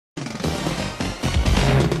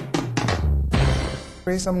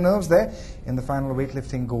raise some nerves there in the final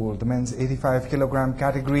weightlifting gold. The men's 85 kilogram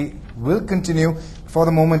category will continue. For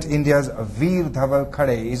the moment, India's Virdhawal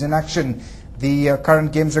Khade is in action. The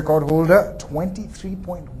current games record holder,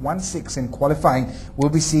 23.16 in qualifying, will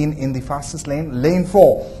be seen in the fastest lane, lane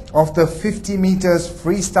 4 of the 50 meters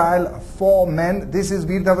freestyle for men. This is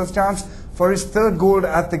Virdhawal's chance for his third gold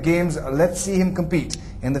at the games. Let's see him compete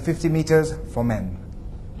in the 50 meters for men.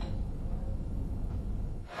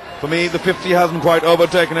 For me, the 50 hasn't quite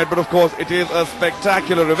overtaken it, but of course it is a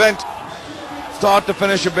spectacular event. Start to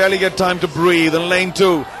finish, you barely get time to breathe. In lane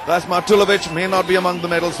 2, that's Matulovic, may not be among the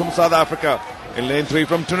medals from South Africa. In lane 3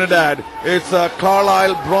 from Trinidad, it's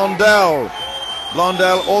Carlisle Blondell.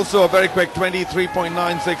 Blondell also a very quick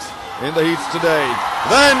 23.96 in the heats today.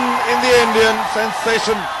 Then in the Indian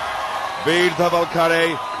sensation, Virdhawal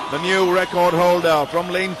Khade, the new record holder from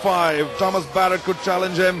lane 5. Thomas Barrett could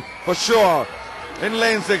challenge him for sure. In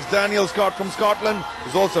lane 6, Daniel Scott from Scotland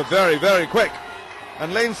is also very, very quick.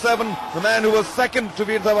 And lane 7, the man who was second to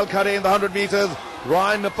Virdhawal Khade in the 100 meters,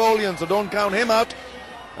 Ryan Napoleon, so don't count him out.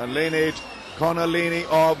 And lane 8, Conor Leaney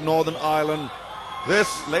of Northern Ireland.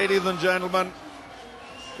 This, ladies and gentlemen,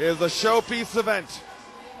 is the showpiece event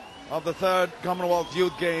of the 3rd Commonwealth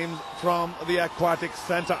Youth Games from the Aquatic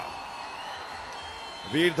Centre.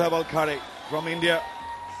 Virdhawal Khade from India,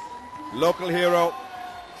 local hero,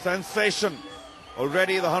 sensation.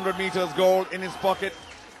 Already the 100 meters gold in his pocket,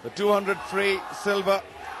 the 200 free silver,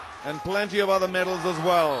 and plenty of other medals as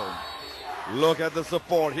well. Look at the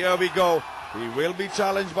support. Here we go. He will be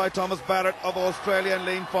challenged by Thomas Barrett of Australia in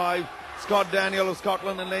lane 5, Scott Daniel of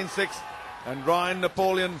Scotland in lane 6, and Ryan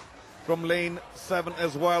Napoleon from lane 7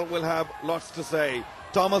 as well will have lots to say.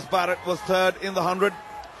 Thomas Barrett was 3rd in the 100,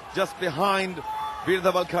 just behind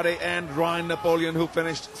Virdhawal Khade and Ryan Napoleon, who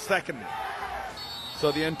finished 2nd.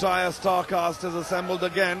 So the entire star cast is assembled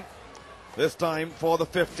again, this time for the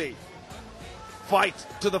 50. Fight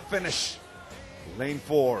to the finish. Lane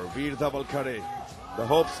 4, Virdhawal Khade. The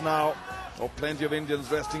hopes now of plenty of Indians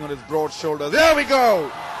resting on his broad shoulders. There we go!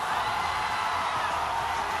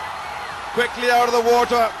 Quickly out of the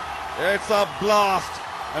water. It's a blast.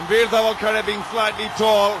 And Virdhawal Khade, being slightly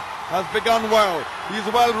tall, has begun well. He's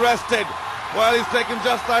well rested. Well, he's taken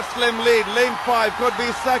just that slim lead. Lane 5 could be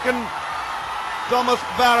second. Thomas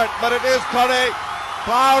Barrett, but it is Khade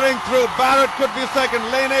powering through. Barrett could be second.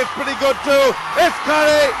 Lane 8 pretty good too. It's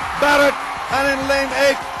Khade, Barrett, and in lane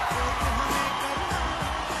 8,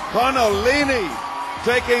 Conor Leaney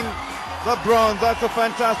taking the bronze. That's a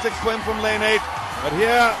fantastic swim from lane 8. But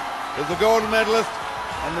here is the gold medalist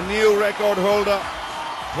and the new record holder,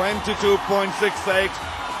 22.68,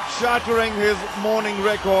 shattering his morning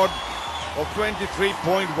record of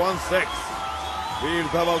 23.16.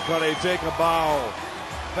 Virdhawal Khade take a bow.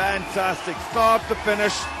 Fantastic start to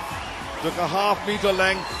finish. Took a half-meter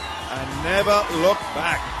length and never looked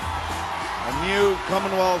back. A new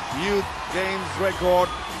Commonwealth Youth Games record,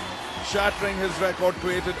 shattering his record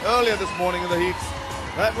created earlier this morning in the heats.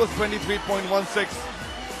 That was 23.16.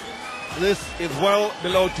 This is well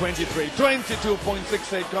below 23.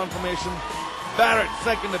 22.68 confirmation. Barrett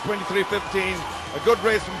second at 23.15. A good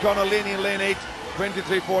race from Conor Leaney in lane 8.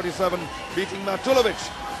 23.47, beating Matulovic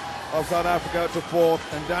of South Africa to 4th,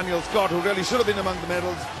 and Daniel Scott, who really should have been among the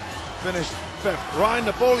medals, finished 5th. Ryan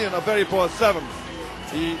Napoleon, a very poor 7th.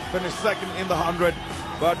 He finished 2nd in the 100,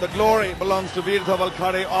 but the glory belongs to Virdhawal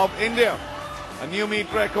Khade of India. A new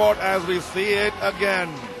meet record as we see it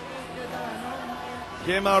again.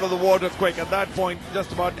 Came out of the water quick. At that point,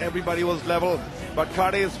 just about everybody was level, but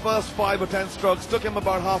Khade's first 5 or 10 strokes took him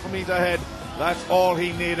about half a meter ahead. That's all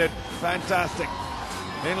he needed. Fantastic.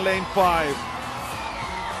 In lane 5,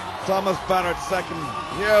 Thomas Barrett second.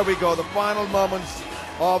 Here we go, the final moments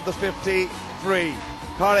of the 50 free.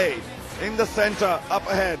 Khade in the center, up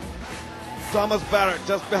ahead. Thomas Barrett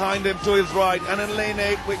just behind him to his right. And in lane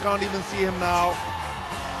 8, we can't even see him now.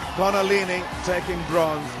 Conor Leaney taking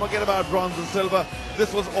bronze. Forget about bronze and silver.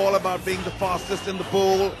 This was all about being the fastest in the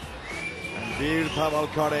pool. And Virdhawal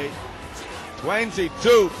Khade,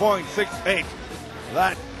 22.68.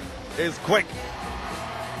 That is quick.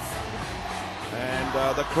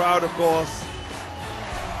 And the crowd, of course,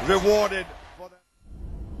 rewarded for that.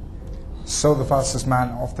 So the fastest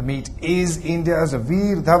man of the meet is India's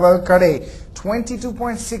Virdhawal Khade,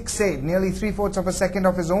 22.68, nearly 3/4 of a second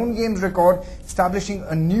of his own games record, establishing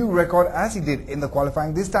a new record as he did in the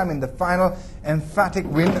qualifying, this time in the final. Emphatic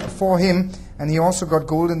win for him, and he also got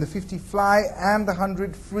gold in the 50 fly and the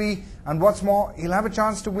 100 free, and what's more, he'll have a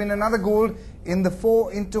chance to win another gold in the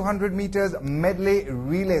 4 into 100 meters medley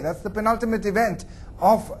relay. That's the penultimate event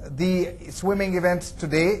of the swimming event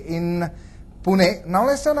today in Pune. Now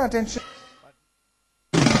let's turn our attention